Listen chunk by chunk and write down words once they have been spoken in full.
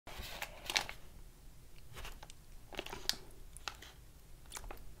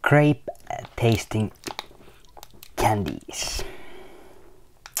grape tasting candies.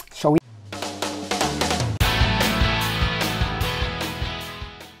 So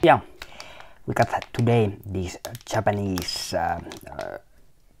yeah, we got today these Japanese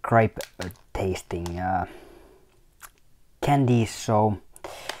grape tasting candies, so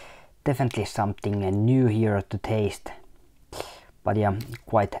definitely something new here to taste. But yeah,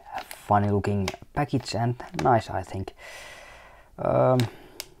 quite funny looking package and nice, I think.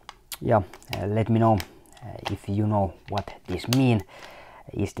 Yeah, let me know if you know what this mean.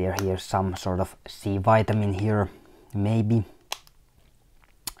 Is there here some sort of C vitamin here? Maybe.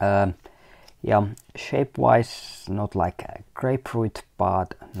 Yeah, shape wise not like a grapefruit,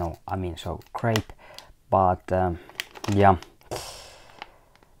 but no, I mean so grape, but yeah,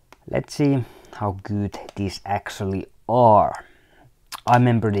 let's see how good these actually are. I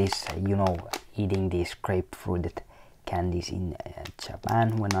remember this, you know, eating these grapefruited candies in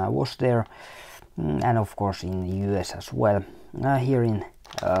Japan when I was there, and of course in the US as well. Here in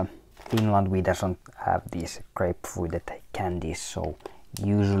Finland we doesn't have these grapefruited candies so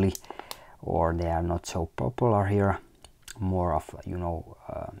usually, or they are not so popular here. More of, you know,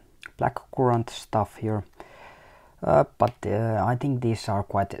 blackcurrant stuff here. But I think these are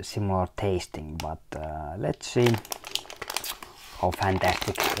quite similar tasting, but let's see how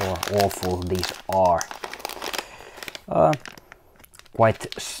fantastic or awful these are.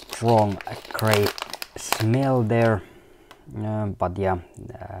 Quite strong grape smell there, but yeah,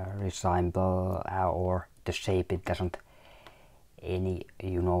 resemble or the shape, it doesn't any,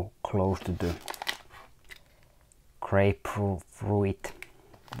 you know, close to the grapefruit,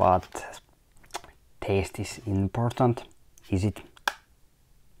 but taste is important, is it?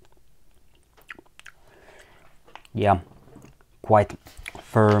 Yeah, quite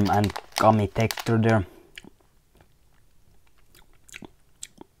firm and gummy texture there.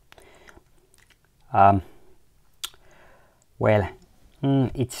 Well,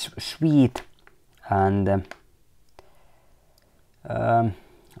 it's sweet and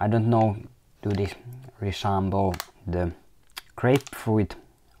I don't know, do this resemble the grapefruit?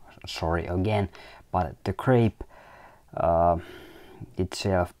 Sorry again, but the grape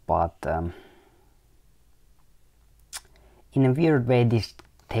itself, but in a weird way this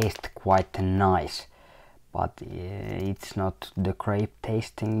tastes quite nice, but it's not the grape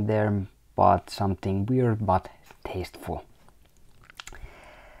tasting there, but something weird but tasteful.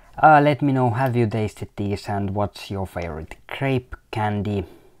 Let me know, have you tasted these and what's your favorite grape candy?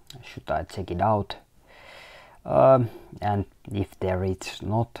 Should I check it out? And if there is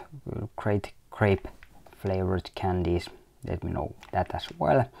not great grape flavored candies, let me know that as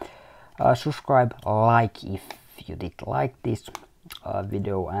well. Subscribe, like if you did like this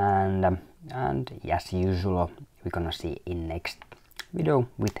video, and as usual we're gonna see in next video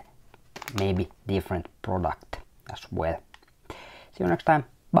with maybe different product as well. See you next time.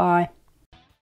 Bye.